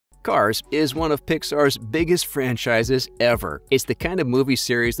Cars is one of Pixar's biggest franchises ever. It's the kind of movie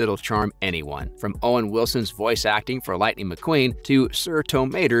series that'll charm anyone. From Owen Wilson's voice acting for Lightning McQueen to Sir Tow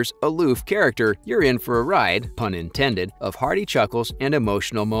Mater's aloof character, you're in for a ride, pun intended, of hearty chuckles and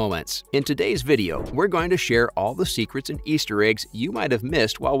emotional moments. In today's video, we're going to share all the secrets and Easter eggs you might have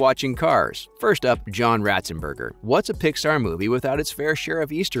missed while watching Cars. First up, John Ratzenberger. What's a Pixar movie without its fair share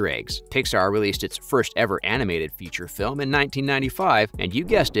of Easter eggs? Pixar released its first ever animated feature film in 1995, and you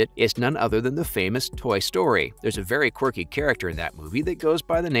guessed it, it's none other than the famous Toy Story. There's a very quirky character in that movie that goes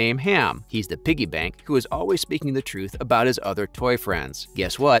by the name Ham. He's the piggy bank who is always speaking the truth about his other toy friends.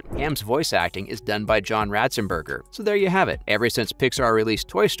 Guess what? Ham's voice acting is done by John Ratzenberger. So there you have it. Ever since Pixar released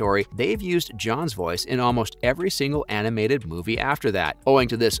Toy Story, they've used John's voice in almost every single animated movie after that. Owing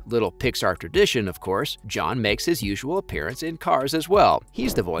to this little Pixar tradition, of course, John makes his usual appearance in Cars as well.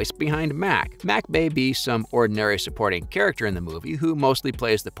 He's the voice behind Mac. Mac may be some ordinary supporting character in the movie who mostly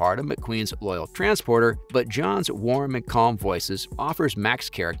plays the part of McQueen's loyal transporter, but John's warm and calm voices offers Mac's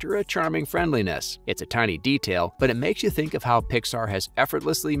character a charming friendliness. It's a tiny detail, but it makes you think of how Pixar has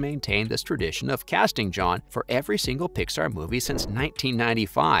effortlessly maintained this tradition of casting John for every single Pixar movie since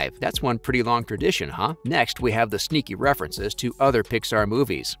 1995. That's one pretty long tradition, huh? Next, we have the sneaky references to other Pixar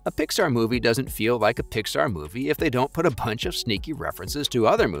movies. A Pixar movie doesn't feel like a Pixar movie if they don't put a bunch of sneaky references to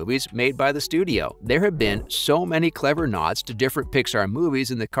other movies made by the studio. There have been so many clever nods to different Pixar movies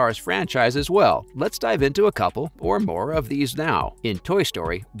in the Cars franchise as well. Let's dive into a couple or more of these now. In Toy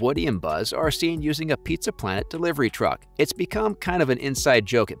Story, Woody and Buzz are seen using a Pizza Planet delivery truck. It's become kind of an inside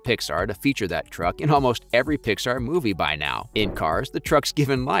joke at Pixar to feature that truck in almost every Pixar movie by now. In Cars, the truck's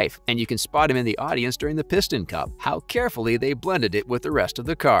given life, and you can spot him in the audience during the Piston Cup. How carefully they blended it with the rest of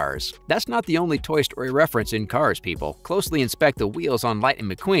the cars. That's not the only Toy Story reference in Cars, people. Closely inspect the wheels on Lightning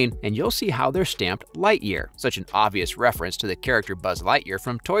McQueen, and you'll see how they're stamped Lightyear, such an obvious reference to the character Buzz Lightyear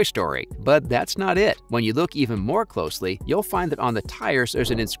from Toy Story. But that's not it. When you look even more closely, you'll find that on the tires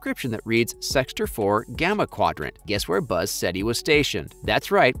there's an inscription that reads Sector 4 Gamma Quadrant. Guess where Buzz said he was stationed?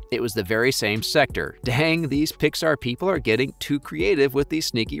 That's right, it was the very same sector. Dang, these Pixar people are getting too creative with these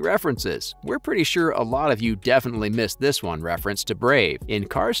sneaky references. We're pretty sure a lot of you definitely missed this one reference to Brave. In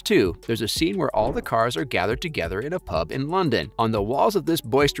Cars 2, there's a scene where all the cars are gathered together in a pub in London. On the walls of this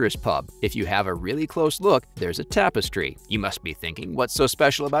boisterous pub, if you have a really close look, there's a tapestry. You must be thinking, what's so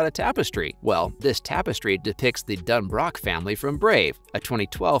special about a tapestry? Well, this tapestry depicts the Dunbrock family from Brave, a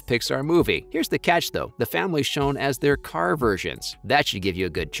 2012 Pixar movie. Here's the catch though, the family's shown as their car versions. That should give you a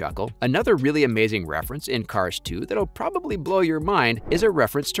good chuckle. Another really amazing reference in Cars 2 that'll probably blow your mind is a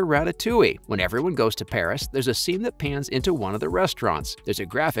reference to Ratatouille. When everyone goes to Paris, there's a scene that pans into one of the restaurants. There's a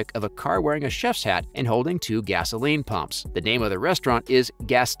graphic of a car wearing a chef's hat and holding two gasoline pumps. The name of the restaurant is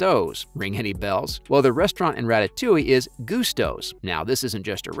Gasteau's. Ring any bells? Well, the restaurant in Ratatouille is Gusteau's. Now, this isn't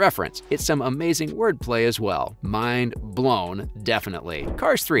just a reference, it's some amazing wordplay as well. Mind blown, definitely.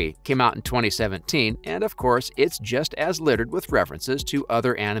 Cars 3 came out in 2017, and of course, it's just as littered with references to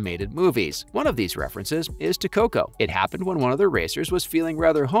other animated movies. One of these references is to Coco. It happened when one of the racers was feeling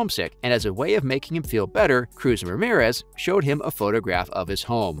rather homesick, and as a way of making him feel better, Cruz Ramirez showed him a photograph of his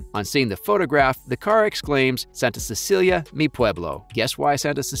home. On seeing the photograph, the car exclaims, Santa Cecilia, mi pueblo. Guess why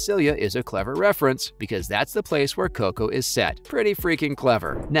Santa Cecilia is a clever reference? Because that's the place where Coco is set. Pretty freaking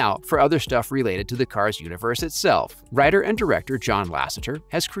clever. Now, for other stuff related to the Cars universe itself. Writer and director John Lasseter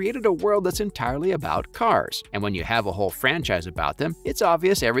has created a world that's entirely about cars. And when you have a whole franchise about them, it's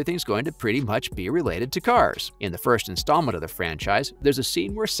obvious everything's going to pretty much be related to cars. In the first installment of the franchise, there's a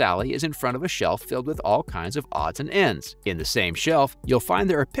scene where Sally is in front of a shelf filled with all kinds of odds and ends. In the same shelf, you'll find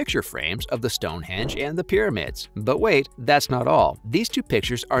there are picture frames of the Stonehenge and the pyramids. But wait, that's not all. These two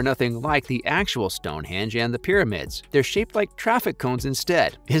pictures are nothing like the actual Stonehenge and the pyramids. They're shaped like traffic cones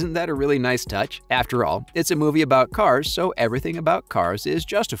instead. Isn't that a really nice touch? After all, it's a movie about cars, so everything about cars is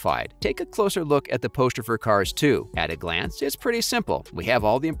justified. Take a closer look at the poster for Cars 2. At a glance, it's pretty simple. We have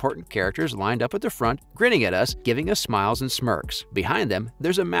all the important characters lined up at the front, grinning at us, giving us smiles and smirks. Behind them,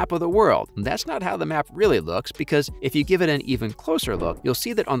 there's a map of the world. That's not how the map really looks, because if you give it an even closer look, you'll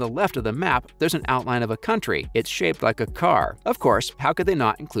see that on the left of the map, there's an outline of a country. It's shaped like a car. Of course, how could they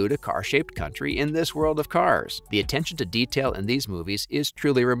not include a car-shaped country in this world of cars? The attention to detail in these movies is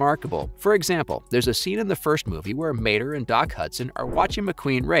truly remarkable. For example, there's a scene in the first movie where Mater and Doc Hudson are watching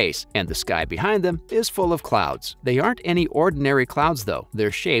McQueen race, and the sky behind them is full of clouds. They aren't any ordinary clouds though,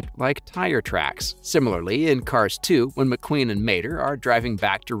 they're shaped like tire tracks. Similarly, in Cars 2, when McQueen and Mater are driving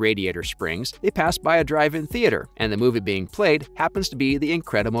back to Radiator Springs, they pass by a drive-in theater, and the movie being played happens to be The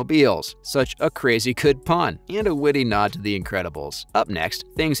Incredimobiles. Such a crazy good pun, and a witty nod to The Incredibles. Up next,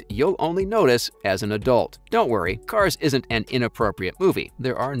 things you'll only notice as an adult. Don't worry, Cars isn't an inappropriate appropriate movie.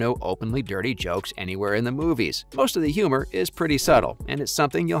 There are no openly dirty jokes anywhere in the movies. Most of the humor is pretty subtle, and it's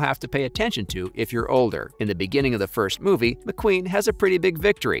something you'll have to pay attention to if you're older. In the beginning of the first movie, McQueen has a pretty big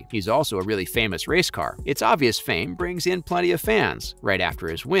victory. He's also a really famous race car. Its obvious fame brings in plenty of fans. Right after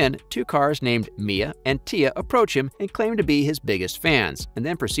his win, two cars named Mia and Tia approach him and claim to be his biggest fans, and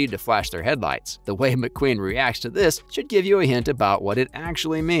then proceed to flash their headlights. The way McQueen reacts to this should give you a hint about what it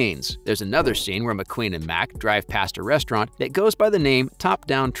actually means. There's another scene where McQueen and Mac drive past a restaurant that goes by the name Top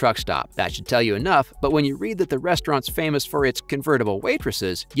Down Truck Stop. That should tell you enough, but when you read that the restaurant's famous for its convertible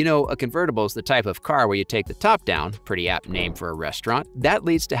waitresses, you know a convertible is the type of car where you take the top down, pretty apt name for a restaurant. That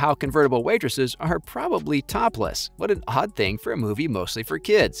leads to how convertible waitresses are probably topless. What an odd thing for a movie mostly for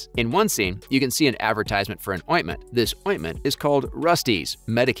kids. In one scene, you can see an advertisement for an ointment. This ointment is called Rusty's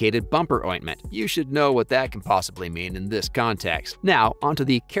Medicated Bumper Ointment. You should know what that can possibly mean in this context. Now, onto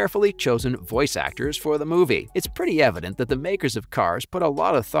the carefully chosen voice actors for the movie. It's pretty evident that the makers of Cars put a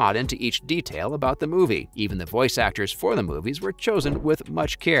lot of thought into each detail about the movie. Even the voice actors for the movies were chosen with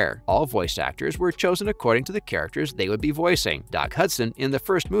much care. All voice actors were chosen according to the characters they would be voicing. Doc Hudson in the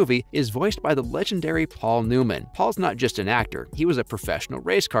first movie is voiced by the legendary Paul Newman. Paul's not just an actor, he was a professional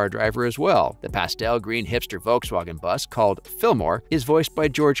race car driver as well. The pastel green hipster Volkswagen bus called Fillmore is voiced by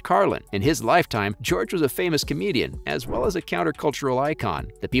George Carlin. In his lifetime, George was a famous comedian as well as a countercultural icon.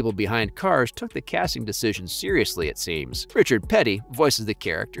 The people behind Cars took the casting decision seriously, it seems. Richard Petty voices the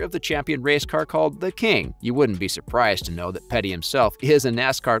character of the champion race car called the King. You wouldn't be surprised to know that Petty himself is a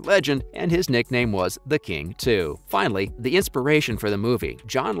NASCAR legend, and his nickname was the King too. Finally, the inspiration for the movie.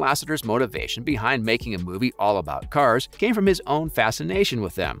 John Lasseter's motivation behind making a movie all about cars came from his own fascination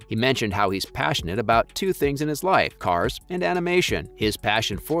with them. He mentioned how he's passionate about two things in his life, cars and animation. His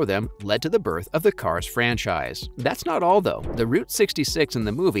passion for them led to the birth of the Cars franchise. That's not all though. The Route 66 in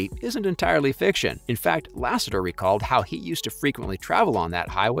the movie isn't entirely fiction. In fact, Lasseter recalled how he used to frequently travel on that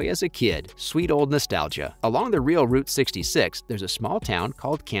highway as a kid. Sweet old nostalgia. Along the real Route 66, there's a small town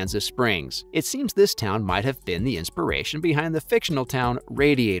called Kansas Springs. It seems this town might have been the inspiration behind the fictional town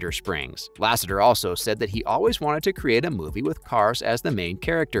Radiator Springs. Lasseter also said that he always wanted to create a movie with cars as the main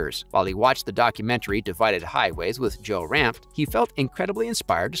characters. While he watched the documentary Divided Highways with Joe Ranft, he felt incredibly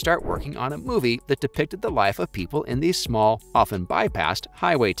inspired to start working on a movie that depicted the life of people in these small, often bypassed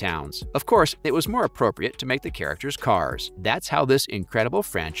highway towns. Of course, it was more appropriate to make the characters cars. That's how this incredible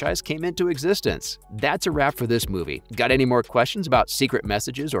franchise came into existence. That's a wrap for this movie. Got any more questions about secret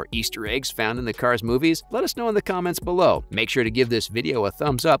messages or Easter eggs found in the Cars movies? Let us know in the comments below. Make sure to give this video a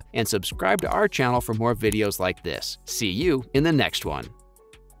thumbs up and subscribe to our channel for more videos like this. See you in the next one.